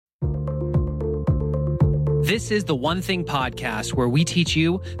This is the One Thing podcast, where we teach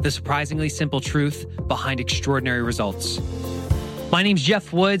you the surprisingly simple truth behind extraordinary results. My name's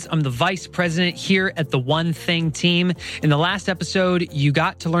Jeff Woods. I'm the vice president here at the One Thing team. In the last episode, you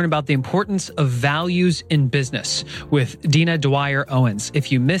got to learn about the importance of values in business with Dina Dwyer Owens.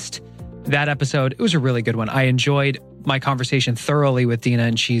 If you missed that episode, it was a really good one. I enjoyed my conversation thoroughly with Dina,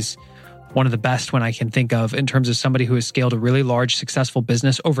 and she's one of the best one I can think of in terms of somebody who has scaled a really large, successful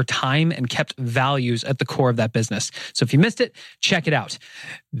business over time and kept values at the core of that business. So if you missed it, check it out.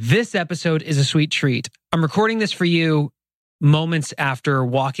 This episode is a sweet treat. I'm recording this for you moments after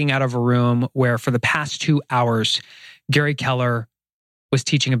walking out of a room where for the past 2 hours, Gary Keller was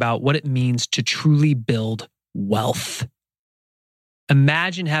teaching about what it means to truly build wealth.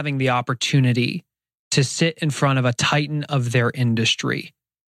 Imagine having the opportunity to sit in front of a titan of their industry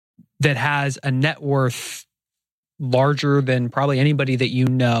that has a net worth larger than probably anybody that you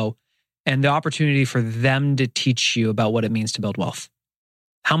know, and the opportunity for them to teach you about what it means to build wealth.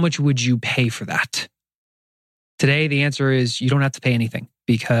 How much would you pay for that? Today, the answer is you don't have to pay anything,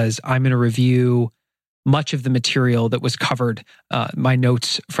 because I'm going to review much of the material that was covered, my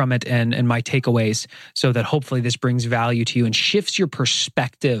notes from it and my takeaways, so that hopefully this brings value to you and shifts your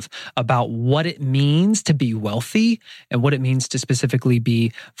perspective about what it means to be wealthy and what it means to specifically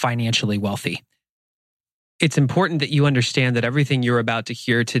be financially wealthy. It's important that you understand that everything you're about to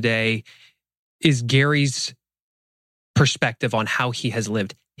hear today is Gary's perspective on how he has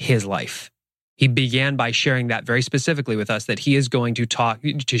lived his life. He began by sharing that very specifically with us, that he is going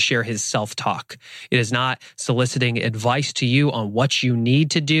to share his self-talk. It is not soliciting advice to you on what you need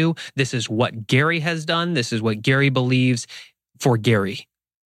to do. This is what Gary has done. This is what Gary believes for Gary.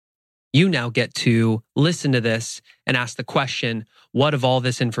 You now get to listen to this and ask the question, what of all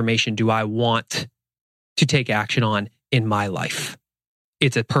this information do I want to take action on in my life?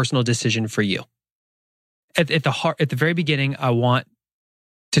 It's a personal decision for you. At the very beginning, I want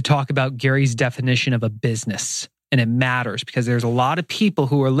to talk about Gary's definition of a business. And it matters because there's a lot of people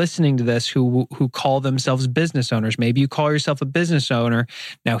who are listening to this who call themselves business owners. Maybe you call yourself a business owner.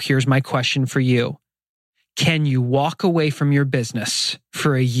 Now, here's my question for you. Can you walk away from your business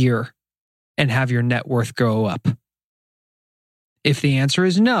for a year and have your net worth go up? If the answer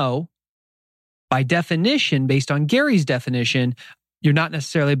is no, by definition, based on Gary's definition, you're not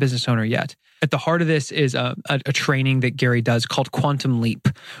necessarily a business owner yet. At the heart of this is a training that Gary does called Quantum Leap,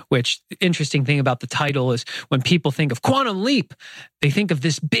 which the interesting thing about the title is when people think of Quantum Leap, they think of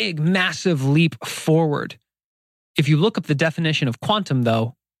this big, massive leap forward. If you look up the definition of quantum,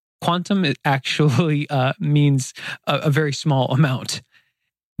 though, quantum actually means a very small amount.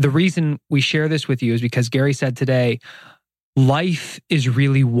 The reason we share this with you is because Gary said today, life is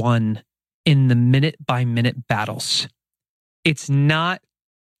really won in the minute-by-minute battles. It's not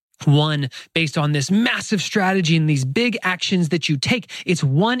one based on this massive strategy and these big actions that you take. It's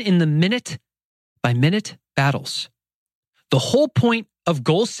one in the minute-by-minute battles. The whole point of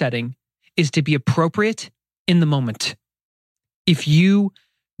goal setting is to be appropriate in the moment. If you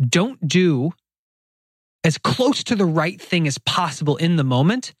don't do as close to the right thing as possible in the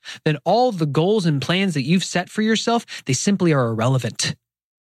moment, then all the goals and plans that you've set for yourself, they simply are irrelevant.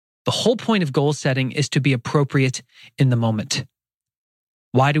 The whole point of goal setting is to be appropriate in the moment.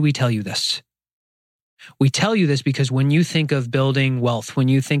 Why do we tell you this? We tell you this because when you think of building wealth, when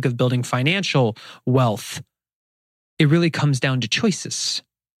you think of building financial wealth, it really comes down to choices.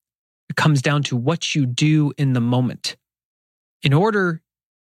 It comes down to what you do in the moment. In order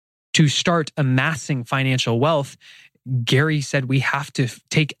to start amassing financial wealth, Gary said we have to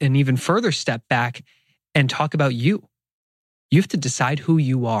take an even further step back and talk about you. You have to decide who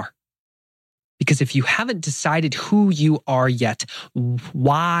you are. Because if you haven't decided who you are yet,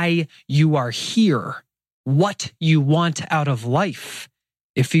 why you are here, what you want out of life,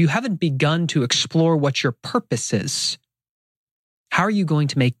 if you haven't begun to explore what your purpose is, how are you going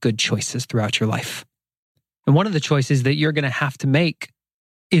to make good choices throughout your life? And one of the choices that you're going to have to make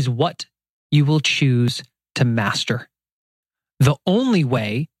is what you will choose to master. The only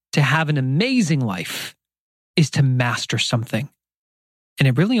way to have an amazing life is to master something. And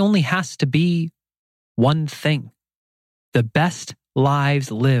it really only has to be one thing. The best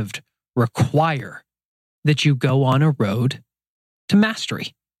lives lived require that you go on a road to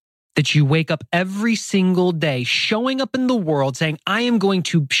mastery. That you wake up every single day showing up in the world saying, I am going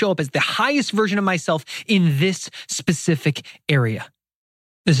to show up as the highest version of myself in this specific area.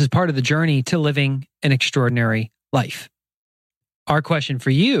 This is part of the journey to living an extraordinary life. Our question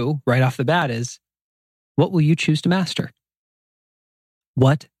for you right off the bat is, what will you choose to master?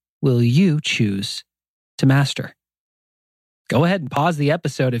 What will you choose to master? Go ahead and pause the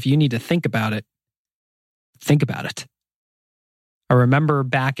episode if you need to think about it. Think about it. I remember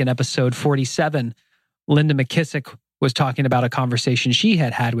back in episode 47, Linda McKissick was talking about a conversation she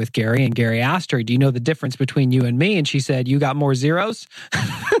had had with Gary, and Gary asked her, do you know the difference between you and me? And she said, you got more zeros?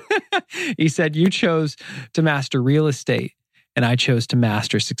 He said, you chose to master real estate, and I chose to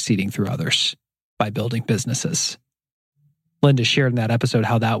master succeeding through others by building businesses. Linda shared in that episode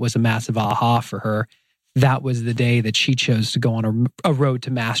how that was a massive aha for her. That was the day that she chose to go on a road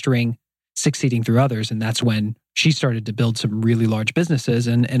to mastering succeeding through others. And that's when she started to build some really large businesses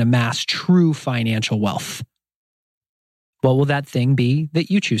and amass true financial wealth. What will that thing be that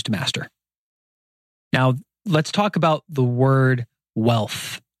you choose to master? Now, let's talk about the word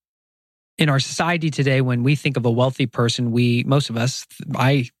wealth. In our society today, when we think of a wealthy person, most of us,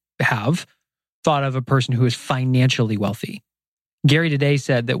 I have thought of a person who is financially wealthy. Gary today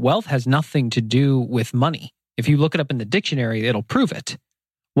said that wealth has nothing to do with money. If you look it up in the dictionary, it'll prove it.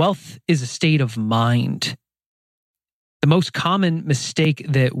 Wealth is a state of mind. The most common mistake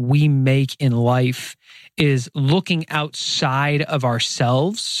that we make in life is looking outside of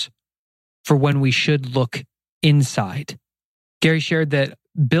ourselves for when we should look inside. Gary shared that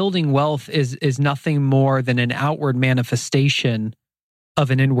building wealth is nothing more than an outward manifestation of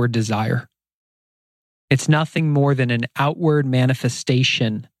an inward desire. It's nothing more than an outward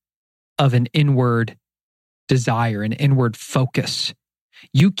manifestation of an inward desire, an inward focus.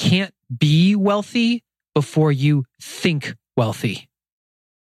 You can't be wealthy before you think wealthy.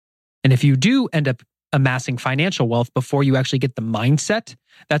 And if you do end up amassing financial wealth before you actually get the mindset,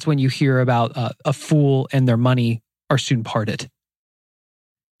 that's when you hear about a fool and their money are soon parted.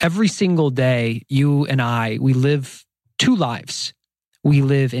 Every single day, you and I, we live two lives. We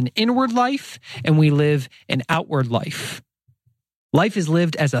live an inward life and we live an outward life. Life is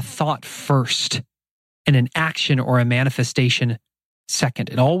lived as a thought first and an action or a manifestation second.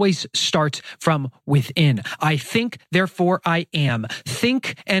 It always starts from within. I think, therefore I am.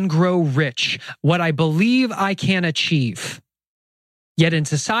 Think and grow rich. What I believe I can achieve. Yet in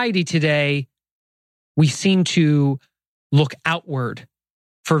society today, we seem to look outward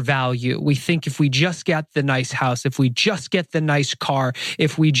for value. We think if we just get the nice house, if we just get the nice car,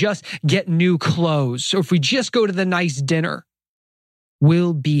 if we just get new clothes, or if we just go to the nice dinner,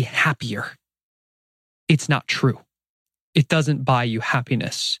 we'll be happier. It's not true. It doesn't buy you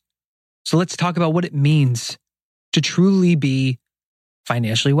happiness. So let's talk about what it means to truly be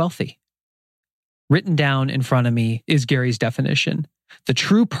financially wealthy. Written down in front of me is Gary's definition. The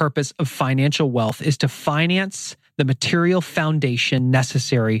true purpose of financial wealth is to finance the material foundation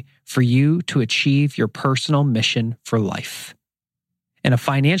necessary for you to achieve your personal mission for life. And a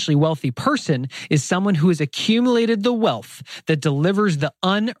financially wealthy person is someone who has accumulated the wealth that delivers the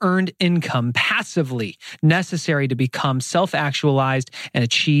unearned income passively necessary to become self-actualized and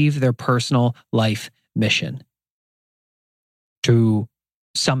achieve their personal life mission. To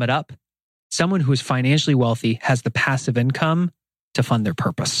sum it up, someone who is financially wealthy has the passive income to fund their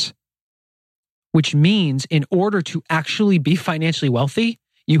purpose. Which means in order to actually be financially wealthy,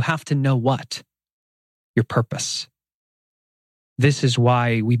 you have to know what? Your purpose. This is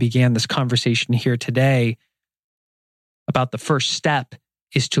why we began this conversation here today about the first step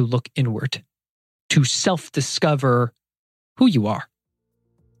is to look inward, to self-discover who you are,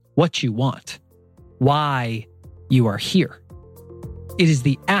 what you want, why you are here. It is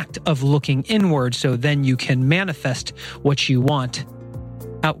the act of looking inward so then you can manifest what you want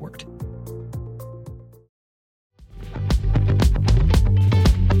outward.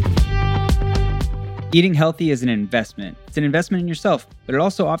 Eating healthy is an investment. It's an investment in yourself, but it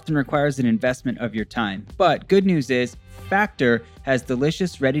also often requires an investment of your time. But good news is, Factor has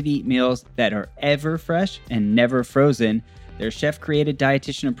delicious, ready-to-eat meals that are ever fresh and never frozen. They're chef-created,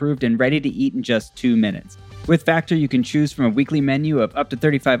 dietitian-approved, and ready to eat in just 2 minutes. With Factor, you can choose from a weekly menu of up to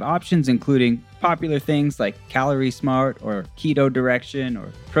 35 options, including popular things like Calorie Smart or Keto Direction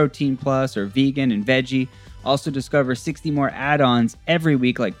or Protein Plus or Vegan and Veggie. Also discover 60 more add-ons every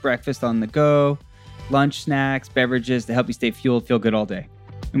week like Breakfast on the Go, lunch snacks, beverages to help you stay fueled, feel good all day.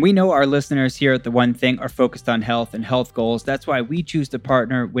 And we know our listeners here at The One Thing are focused on health and health goals. That's why we choose to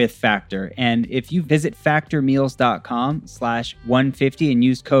partner with Factor. And if you visit factormeals.com/150 and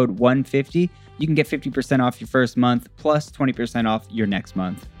use code 150, you can get 50% off your first month plus 20% off your next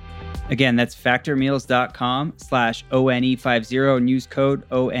month. Again, that's factormeals.com/ONE50 and use code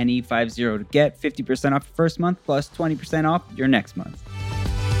ONE50 to get 50% off your first month plus 20% off your next month.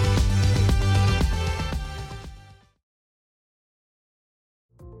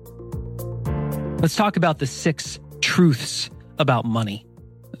 Let's talk about the 6 truths about money.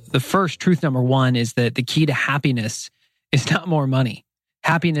 The first truth, number 1, is that the key to happiness is not more money.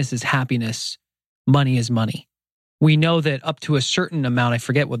 Happiness is happiness money is money. We know that up to a certain amount, I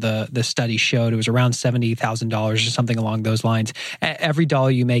forget what the study showed, it was around $70,000 or something along those lines. Every dollar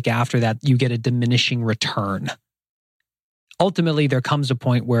you make after that, you get a diminishing return. Ultimately, there comes a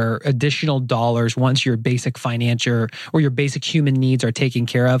point where additional dollars, once your basic financial or your basic human needs are taken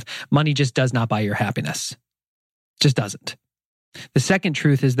care of, money just does not buy your happiness. Just doesn't. The second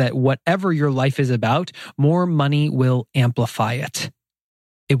truth is that whatever your life is about, more money will amplify it.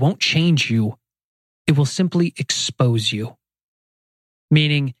 It won't change you. It will simply expose you.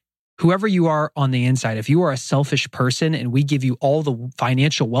 Meaning, whoever you are on the inside, if you are a selfish person and we give you all the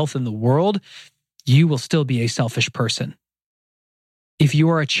financial wealth in the world, you will still be a selfish person. If you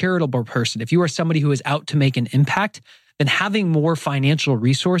are a charitable person, if you are somebody who is out to make an impact, then having more financial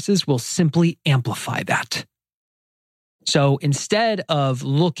resources will simply amplify that. So instead of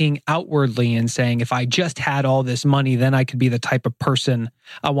looking outwardly and saying, if I just had all this money, then I could be the type of person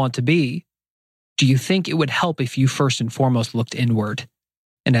I want to be, do you think it would help if you first and foremost looked inward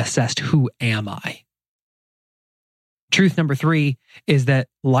and assessed, who am I? Truth number 3 is that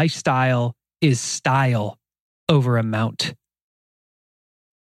lifestyle is style over amount.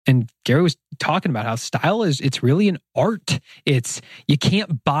 And Gary was talking about how style it's really an art. You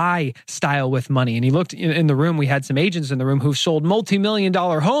can't buy style with money. And he looked in the room, we had some agents in the room who've sold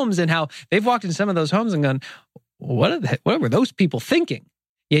multi-million-dollar homes, and how they've walked in some of those homes and gone, what were those people thinking?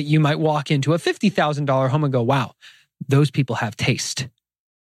 Yet you might walk into a $50,000 home and go, wow, those people have taste.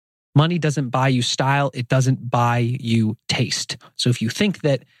 Money doesn't buy you style. It doesn't buy you taste. So if you think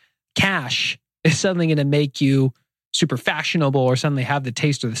that cash is suddenly going to make you super fashionable or suddenly have the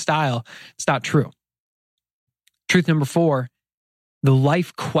taste or the style, it's not true. Truth number 4, the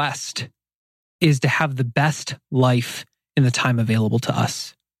life quest is to have the best life in the time available to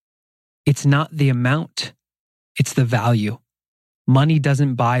us. It's not the amount, it's the value. Money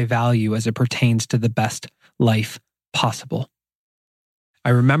doesn't buy value as it pertains to the best life possible. I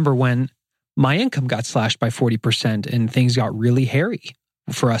remember when my income got slashed by 40% and things got really hairy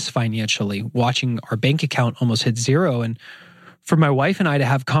for us financially, watching our bank account almost hit zero. And for my wife and I to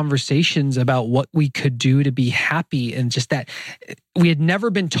have conversations about what we could do to be happy, and just that we had never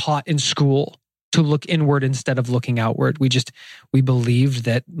been taught in school to look inward instead of looking outward. We believed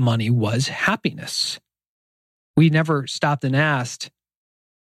that money was happiness. We never stopped and asked,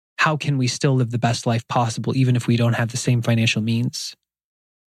 how can we still live the best life possible even if we don't have the same financial means?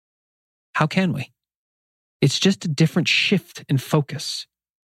 How can we? It's just a different shift in focus.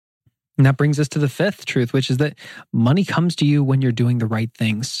 And that brings us to the 5th truth, which is that money comes to you when you're doing the right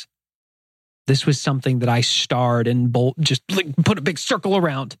things. This was something that I starred and just put a big circle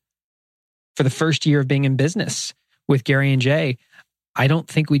around for the first year of being in business with Gary and Jay. I don't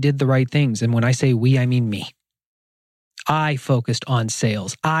think we did the right things. And when I say we, I mean me. I focused on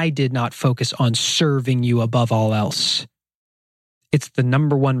sales. I did not focus on serving you above all else. It's the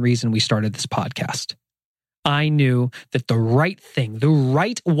number one reason we started this podcast. I knew that the right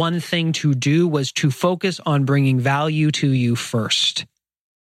one thing to do was to focus on bringing value to you first.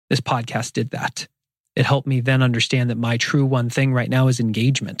 This podcast did that. It helped me then understand that my true one thing right now is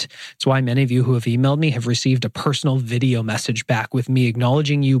engagement. It's why many of you who have emailed me have received a personal video message back with me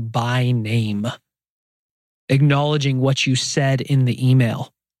acknowledging you by name, acknowledging what you said in the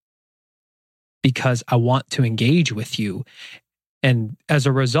email, because I want to engage with you. And as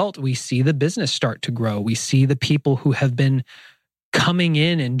a result, we see the business start to grow. We see the people who have been coming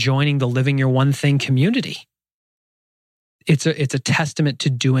in and joining the Living Your One Thing community. It's a testament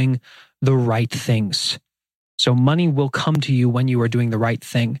to doing the right things. So money will come to you when you are doing the right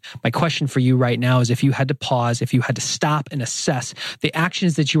thing. My question for you right now is, if you had to pause, if you had to stop and assess the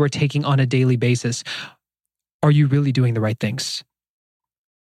actions that you are taking on a daily basis, are you really doing the right things?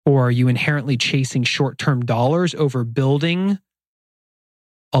 Or are you inherently chasing short-term dollars over building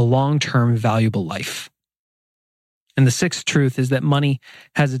a long-term valuable life? And the 6th truth is that money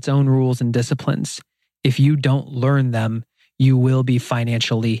has its own rules and disciplines. If you don't learn them, you will be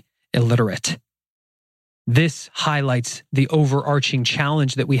financially illiterate. This highlights the overarching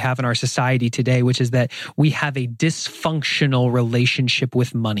challenge that we have in our society today, which is that we have a dysfunctional relationship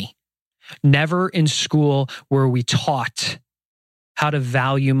with money. Never in school were we taught how to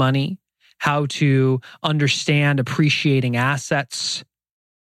value money, how to understand appreciating assets,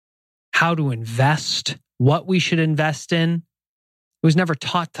 how to invest, what we should invest in. It was never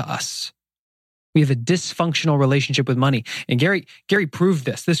taught to us. We have a dysfunctional relationship with money. And Gary proved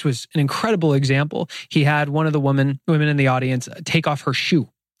this. This was an incredible example. He had one of the women in the audience take off her shoe.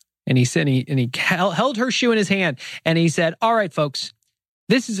 And he said, he held her shoe in his hand. And he said, all right, folks,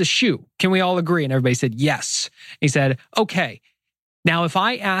 this is a shoe. Can we all agree? And everybody said, yes. He said, okay, now if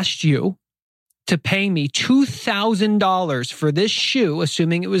I asked you to pay me $2,000 for this shoe,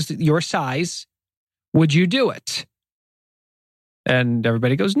 assuming it was your size, would you do it? And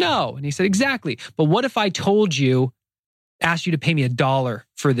everybody goes, no. And he said, exactly. But what if I asked you to pay me $1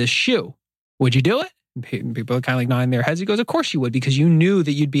 for this shoe? Would you do it? And people are kind of like nodding their heads. He goes, of course you would, because you knew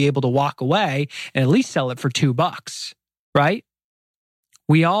that you'd be able to walk away and at least sell it for $2, right?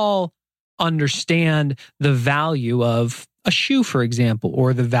 We all understand the value of a shoe, for example,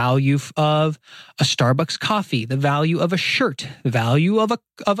 or the value of a Starbucks coffee, the value of a shirt, the value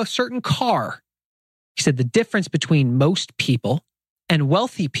of a certain car. He said the difference between most people and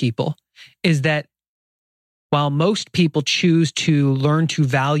wealthy people is that while most people choose to learn to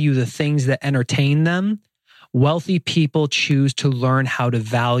value the things that entertain them, wealthy people choose to learn how to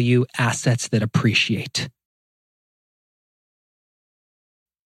value assets that appreciate.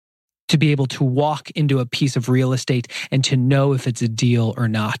 To be able to walk into a piece of real estate and to know if it's a deal or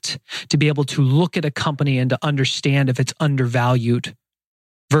not. To be able to look at a company and to understand if it's undervalued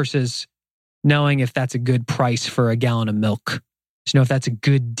versus knowing if that's a good price for a gallon of milk. To know if that's a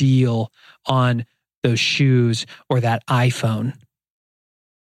good deal on those shoes or that iPhone.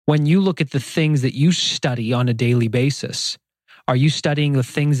 When you look at the things that you study on a daily basis, are you studying the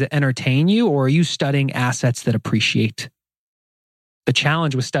things that entertain you, or are you studying assets that appreciate? The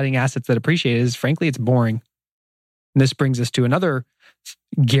challenge with studying assets that appreciate is, frankly, it's boring. And this brings us to another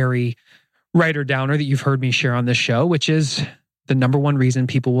Gary writer downer that you've heard me share on this show, which is the number one reason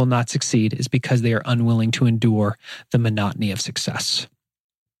people will not succeed is because they are unwilling to endure the monotony of success.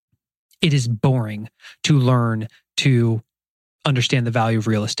 It is boring to learn to understand the value of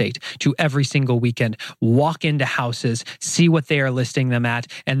real estate, to every single weekend walk into houses, see what they are listing them at,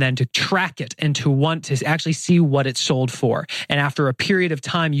 and then to track it and to want to actually see what it's sold for. And after a period of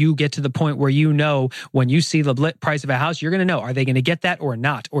time, you get to the point where you know when you see the price of a house, you're going to know, are they going to get that or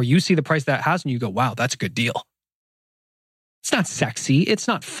not? Or you see the price of that house and you go, wow, that's a good deal. It's not sexy. It's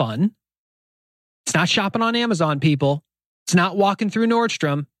not fun. It's not shopping on Amazon, people. It's not walking through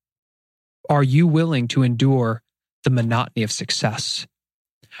Nordstrom. Are you willing to endure the monotony of success?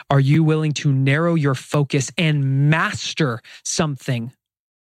 Are you willing to narrow your focus and master something?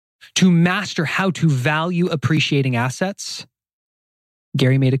 To master how to value appreciating assets?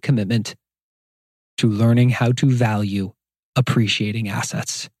 Gary made a commitment to learning how to value appreciating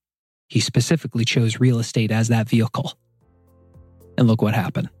assets. He specifically chose real estate as that vehicle. And look what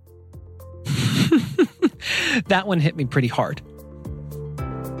happened. That one hit me pretty hard.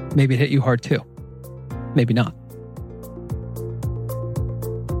 Maybe it hit you hard too. Maybe not.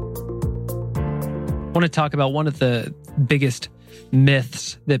 I want to talk about one of the biggest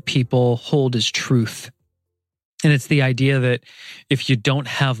myths that people hold as truth. And it's the idea that if you don't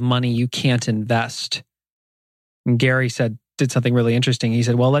have money, you can't invest. And Gary did something really interesting. He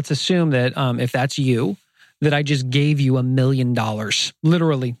said, well, let's assume that if that's you, that I just gave you $1 million,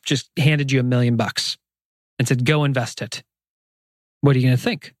 literally just handed you $1 million and said, go invest it. What are you going to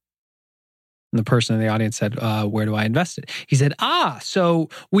think? And the person in the audience said, where do I invest it? He said, so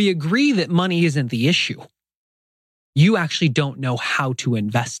we agree that money isn't the issue. You actually don't know how to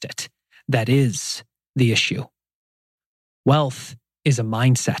invest it. That is the issue. Wealth is a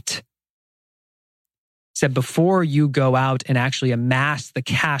mindset. He said, before you go out and actually amass the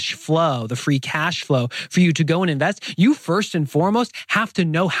cash flow, the free cash flow for you to go and invest, you first and foremost have to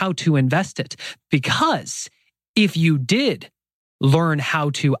know how to invest it. Because if you did learn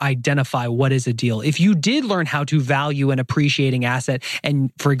how to identify what is a deal, if you did learn how to value an appreciating asset,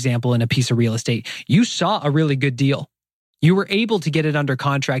 and for example, in a piece of real estate, you saw a really good deal, you were able to get it under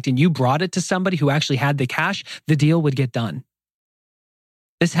contract and you brought it to somebody who actually had the cash, the deal would get done.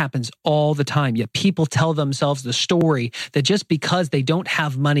 This happens all the time, yet people tell themselves the story that just because they don't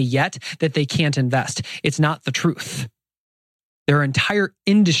have money yet, that they can't invest. It's not the truth. There are entire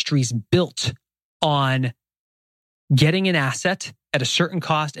industries built on getting an asset at a certain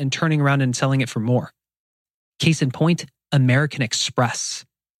cost and turning around and selling it for more. Case in point, American Express.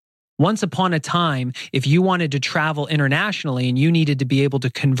 Once upon a time, if you wanted to travel internationally and you needed to be able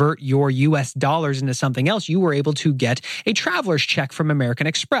to convert your US dollars into something else, you were able to get a traveler's check from American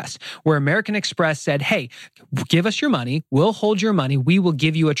Express, where American Express said, hey, give us your money, we'll hold your money, we will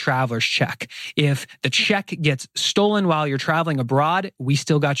give you a traveler's check. If the check gets stolen while you're traveling abroad, we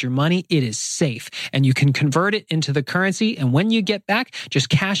still got your money, it is safe. And you can convert it into the currency, and when you get back, just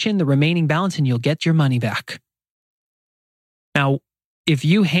cash in the remaining balance and you'll get your money back. Now, if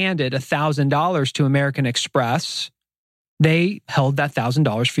you handed $1,000 to American Express, they held that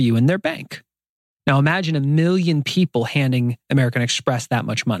 $1,000 for you in their bank. Now imagine 1 million people handing American Express that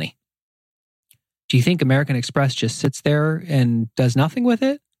much money. Do you think American Express just sits there and does nothing with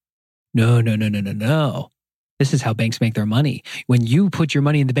it? No. This is how banks make their money. When you put your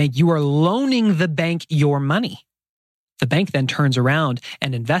money in the bank, you are loaning the bank your money. The bank then turns around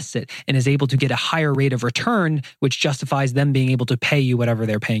and invests it and is able to get a higher rate of return, which justifies them being able to pay you whatever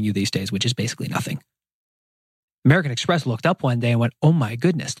they're paying you these days, which is basically nothing. American Express looked up one day and went, oh my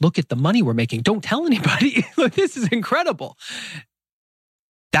goodness, look at the money we're making. Don't tell anybody. This is incredible.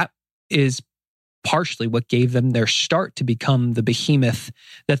 That is partially what gave them their start to become the behemoth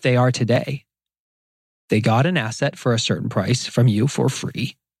that they are today. They got an asset for a certain price from you for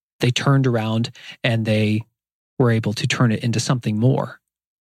free. They turned around and they were able to turn it into something more.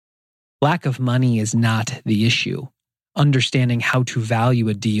 Lack of money is not the issue. Understanding how to value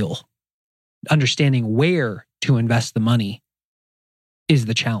a deal, understanding where to invest the money is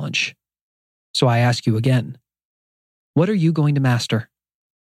the challenge. So I ask you again, what are you going to master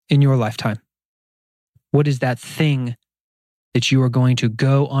in your lifetime? What is that thing that you are going to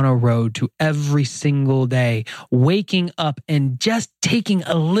go on a road to every single day, waking up and just taking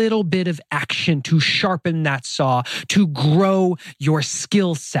a little bit of action to sharpen that saw, to grow your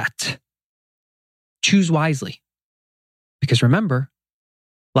skill set? Choose wisely. Because remember,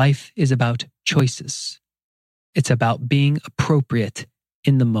 life is about choices. It's about being appropriate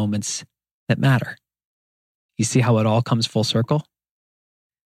in the moments that matter. You see how it all comes full circle?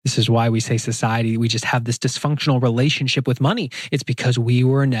 This is why we say society, we just have this dysfunctional relationship with money. It's because we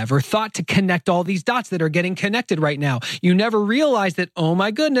were never thought to connect all these dots that are getting connected right now. You never realize that, oh my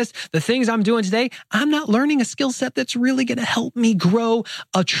goodness, the things I'm doing today, I'm not learning a skill set that's really going to help me grow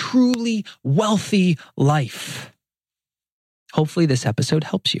a truly wealthy life. Hopefully this episode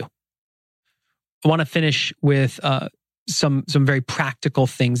helps you. I want to finish with some very practical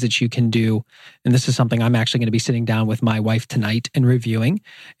things that you can do. And this is something I'm actually going to be sitting down with my wife tonight and reviewing.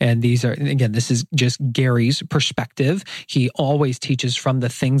 And these are, again, this is just Gary's perspective. He always teaches from the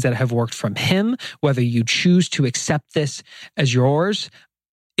things that have worked from him. Whether you choose to accept this as yours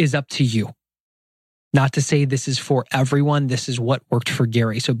is up to you. Not to say this is for everyone. This is what worked for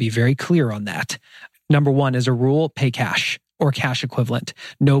Gary. So be very clear on that. Number one, as a rule, pay cash or cash equivalent.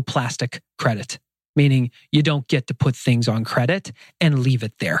 No plastic credit. Meaning you don't get to put things on credit and leave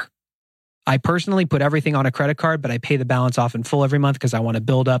it there. I personally put everything on a credit card, but I pay the balance off in full every month because I want to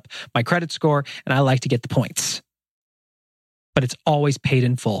build up my credit score and I like to get the points. But it's always paid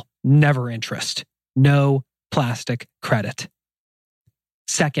in full, never interest. No plastic credit.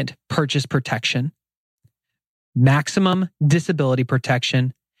 Second, purchase protection. Maximum disability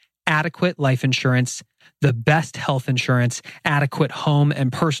protection, adequate life insurance, the best health insurance, adequate home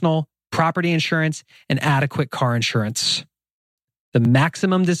and personal property insurance, and adequate car insurance. The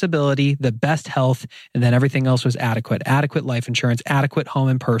maximum disability, the best health, and then everything else was adequate. Adequate life insurance, adequate home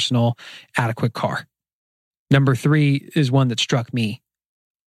and personal, adequate car. Number 3 is one that struck me.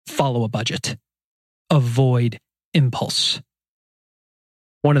 Follow a budget. Avoid impulse.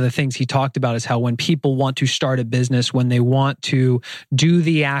 One of the things he talked about is how when people want to start a business, when they want to do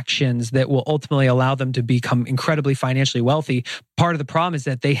the actions that will ultimately allow them to become incredibly financially wealthy, part of the problem is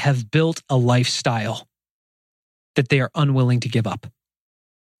that they have built a lifestyle that they are unwilling to give up.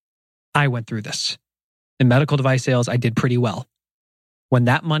 I went through this. In medical device sales, I did pretty well. When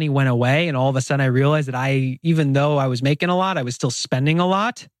that money went away and all of a sudden I realized that even though I was making a lot, I was still spending a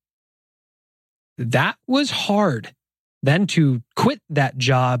lot. That was hard. Then to quit that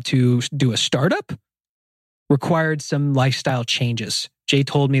job to do a startup required some lifestyle changes. Jay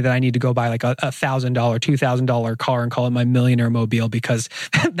told me that I need to go buy like a $1,000, $2,000 car and call it my millionaire mobile because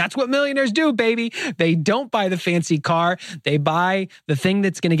that's what millionaires do, baby. They don't buy the fancy car. They buy the thing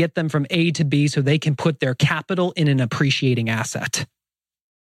that's going to get them from A to B so they can put their capital in an appreciating asset.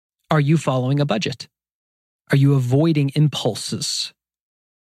 Are you following a budget? Are you avoiding impulses?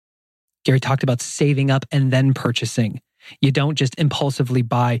 Gary talked about saving up and then purchasing. You don't just impulsively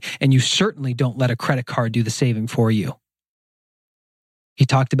buy, and you certainly don't let a credit card do the saving for you. He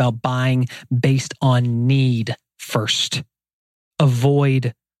talked about buying based on need first.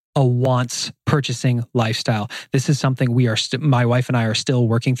 Avoid a wants purchasing lifestyle. This is something my wife and I are still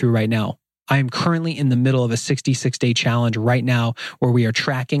working through right now. I am currently in the middle of a 66-day challenge right now where we are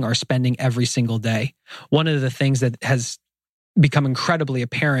tracking our spending every single day. One of the things that has become incredibly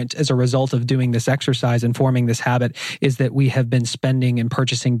apparent as a result of doing this exercise and forming this habit is that we have been spending and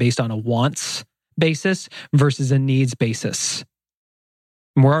purchasing based on a wants basis versus a needs basis.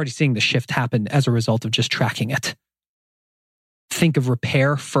 And we're already seeing the shift happen as a result of just tracking it. Think of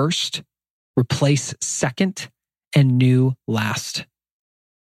repair first, replace second, and new last.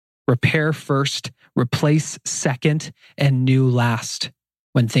 Repair first, replace second, and new last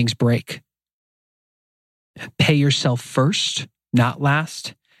when things break. Pay yourself first, not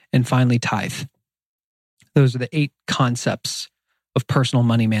last, and finally, tithe. Those are the 8 concepts of personal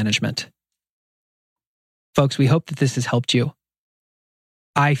money management. Folks, we hope that this has helped you.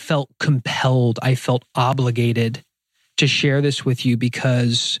 I felt compelled, I felt obligated to share this with you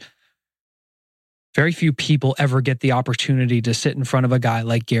because very few people ever get the opportunity to sit in front of a guy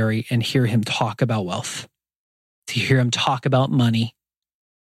like Gary and hear him talk about wealth, to hear him talk about money.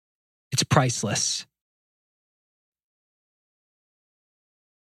 It's priceless.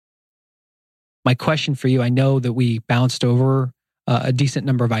 My question for you, I know that we bounced over a decent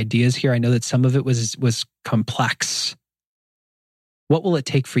number of ideas here. I know that some of it was complex. What will it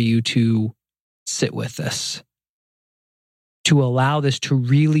take for you to sit with this? To allow this to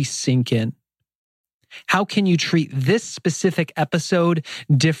really sink in? How can you treat this specific episode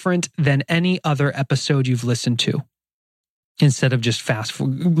different than any other episode you've listened to? Instead of just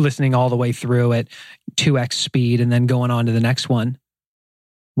listening all the way through at 2x speed and then going on to the next one.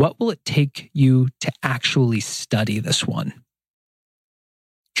 What will it take you to actually study this one?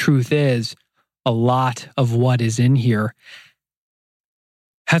 Truth is, a lot of what is in here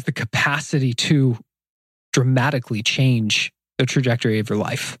has the capacity to dramatically change the trajectory of your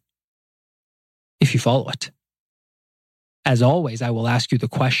life if you follow it. As always, I will ask you the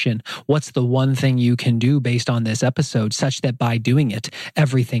question, what's the one thing you can do based on this episode such that by doing it,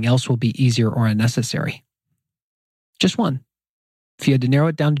 everything else will be easier or unnecessary? Just one. If you had to narrow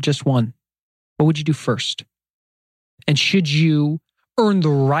it down to just one, what would you do first? And should you earn the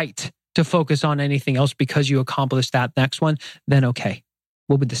right to focus on anything else because you accomplished that next one, then okay,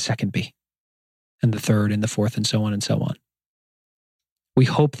 what would the second be? And the third and the fourth and so on and so on. We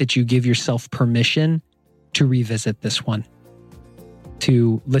hope that you give yourself permission to revisit this one,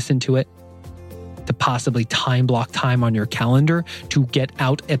 to listen to it, to possibly time block time on your calendar, to get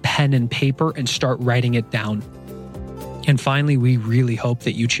out a pen and paper and start writing it down. And finally, we really hope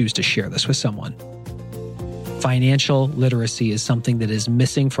that you choose to share this with someone. Financial literacy is something that is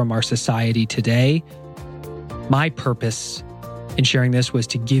missing from our society today. My purpose in sharing this was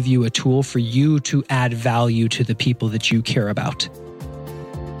to give you a tool for you to add value to the people that you care about.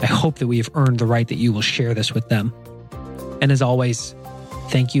 I hope that we have earned the right that you will share this with them. And as always,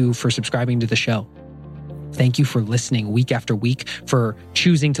 thank you for subscribing to the show. Thank you for listening week after week, for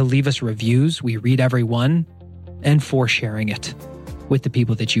choosing to leave us reviews. We read every one, and for sharing it with the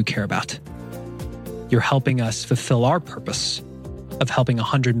people that you care about. You're helping us fulfill our purpose of helping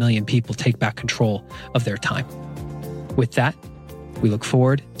 100 million people take back control of their time. With that, we look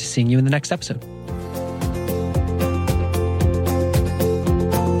forward to seeing you in the next episode.